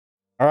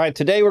All right,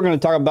 today we're going to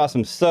talk about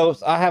some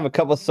soaps. I have a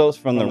couple of soaps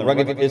from the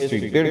Rugged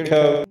History Beard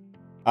Co.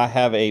 I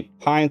have a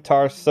pine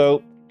tar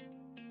soap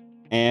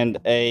and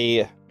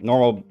a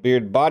normal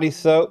beard body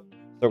soap.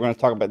 So we're going to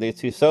talk about these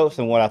two soaps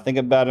and what I think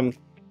about them.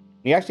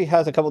 He actually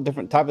has a couple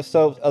different types of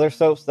soaps, other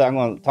soaps that I'm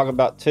going to talk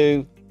about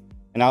too.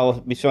 And I will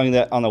be showing you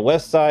that on the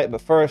website.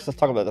 But first, let's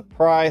talk about the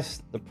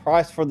price. The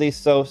price for these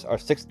soaps are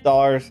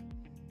 $6.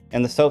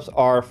 And the soaps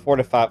are 4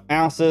 to 5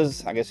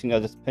 ounces. I guess,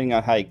 just depending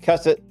on how you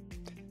cut it.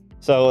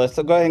 So let's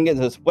go ahead and get to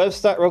this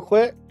website real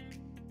quick.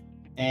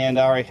 And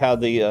I already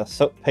have the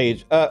soap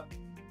page up.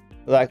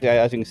 Like,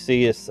 as you can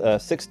see, it's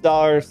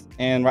 $6.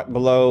 And right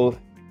below,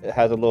 it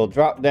has a little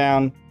drop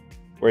down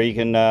where you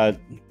can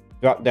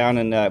drop down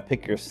and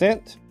pick your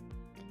scent.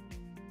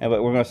 But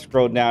we're going to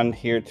scroll down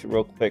here to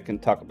real quick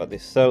and talk about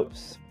these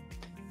soaps.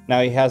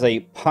 Now he has a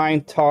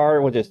pine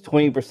tar, which is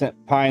 20%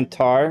 pine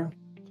tar. And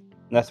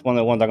that's one of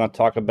the ones I'm going to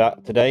talk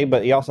about today.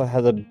 But he also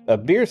has a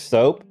beer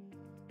soap.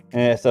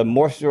 And it's a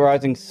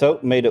moisturizing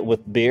soap made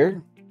with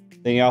beer.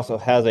 Then he also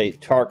has a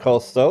charcoal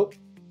soap.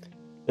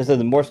 This is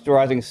a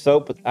moisturizing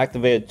soap with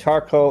activated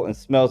charcoal and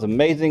smells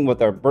amazing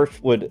with our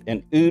birchwood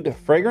and oud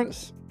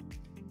fragrance.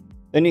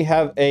 Then you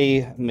have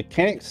a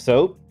mechanic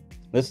soap.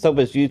 This soap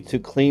is used to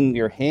clean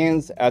your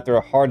hands after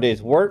a hard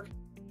day's work.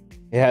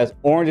 It has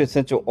orange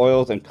essential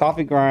oils and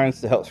coffee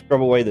grinds to help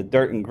scrub away the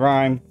dirt and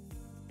grime.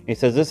 He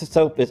says this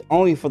soap is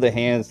only for the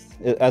hands,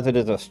 as it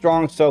is a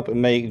strong soap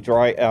and may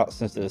dry out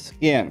sensitive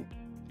skin.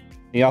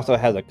 He also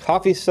has a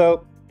coffee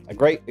soap, a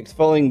great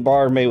exfoliating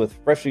bar made with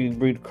freshly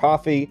brewed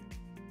coffee,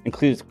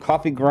 includes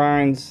coffee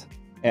grinds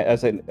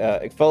as an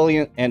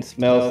exfoliant and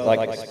smells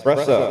like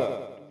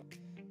espresso.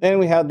 Then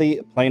we have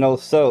the plain old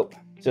soap,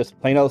 just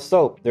plain old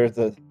soap.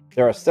 There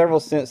are several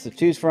scents to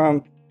choose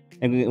from,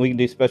 and we can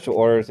do special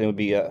orders. It would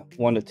be a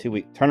 1 to 2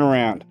 week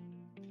turnaround.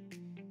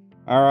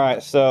 All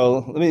right,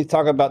 so let me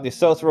talk about the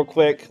soaps real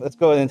quick. Let's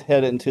go ahead and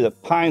head into the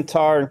pine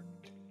tar.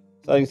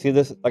 So you can see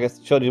this, like I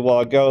showed you a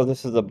while ago,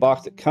 this is the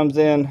box it comes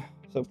in.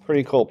 So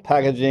pretty cool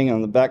packaging. On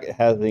the back, it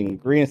has the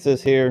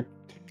ingredients here.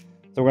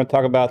 So we're going to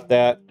talk about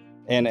that.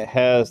 And it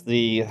has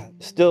the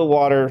still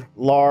water,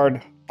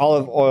 lard,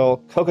 olive oil,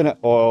 coconut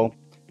oil,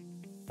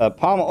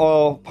 palm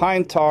oil,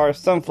 pine tar,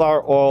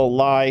 sunflower oil,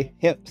 lye,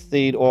 hemp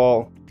seed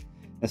oil,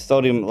 and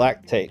sodium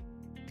lactate.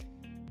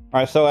 All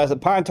right, so as a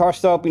pine tar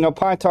soap,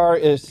 pine tar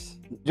is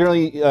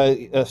generally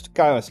a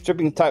kind of a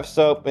stripping type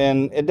soap,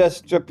 and it does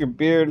strip your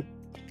beard,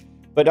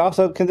 but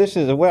also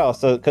conditions as well.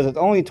 So because it's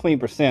only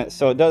 20%,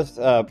 so it does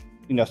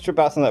strip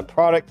out some of that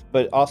product,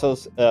 but also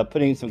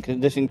putting some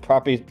conditioning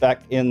properties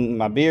back in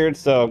my beard.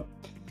 So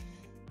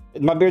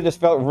my beard just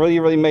felt really,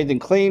 really amazing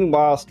clean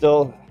while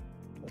still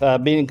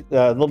being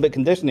a little bit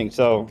conditioning.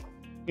 So,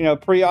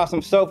 pretty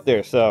awesome soap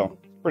there. So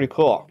pretty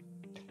cool.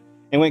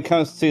 And when it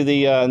comes to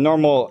the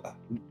normal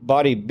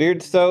body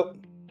beard soap,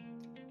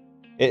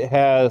 it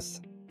has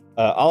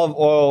olive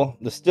oil,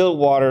 distilled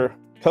water,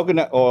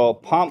 coconut oil,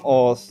 palm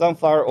oil,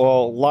 sunflower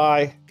oil,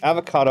 lye,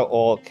 avocado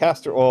oil,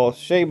 castor oil,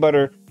 shea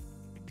butter,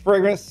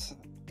 fragrance,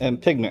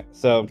 and pigment.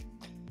 So of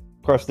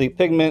course the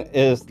pigment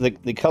is the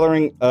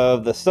coloring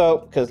of the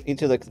soap, because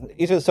each of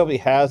the soap he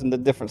has and the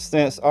different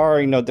scents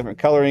are different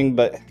coloring.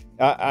 But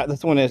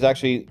this one is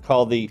actually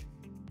called the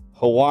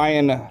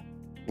Hawaiian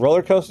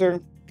roller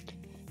coaster,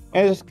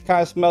 and it just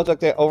kind of smells like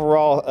that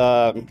overall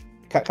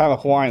kind of a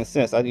Hawaiian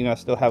scent. I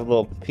still have a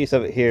little piece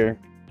of it here.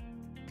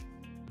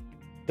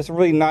 It's a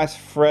really nice,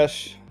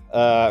 fresh,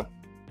 kind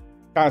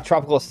of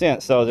tropical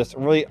scent. So just a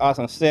really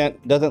awesome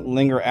scent. Doesn't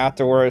linger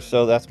afterwards.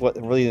 So that's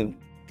what really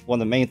one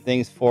of the main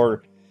things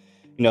for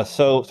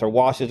soaps or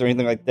washes or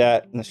anything like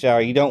that in the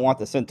shower. You don't want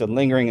the scent to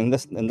lingering, and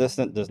this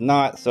scent does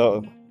not.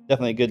 So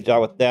definitely a good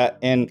job with that.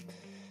 And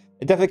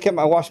it definitely kept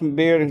my washing my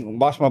beard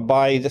and washing my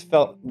body. It just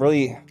felt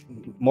really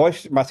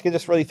moist. My skin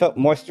just really felt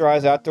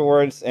moisturized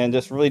afterwards, and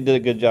just really did a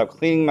good job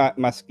cleaning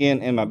my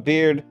skin and my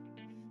beard.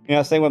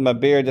 Same with my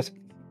beard, just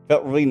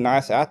felt really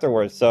nice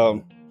afterwards.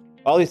 So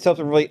all these soaps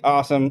are really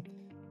awesome.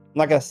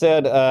 Like I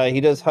said,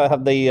 he does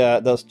have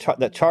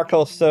the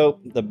charcoal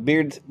soap, the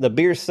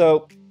beer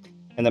soap,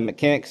 and the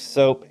mechanic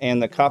soap,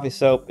 and the coffee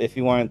soap. If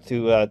you wanted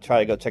to try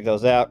to go check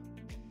those out.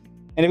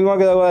 And if you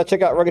want to go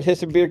check out Rugged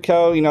History Beard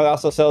Co., it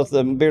also sells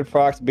the beard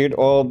products, beard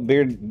oil,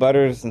 beard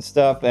butters and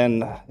stuff,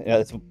 and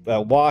it's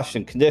wash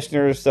and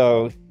conditioners.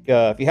 So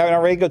if you haven't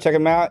already, go check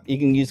them out. You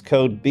can use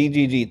code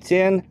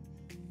BGG10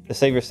 to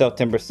save yourself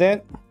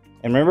 10%.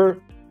 And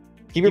remember,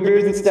 keep your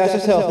beards and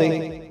stashes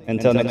healthy.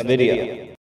 Until next video.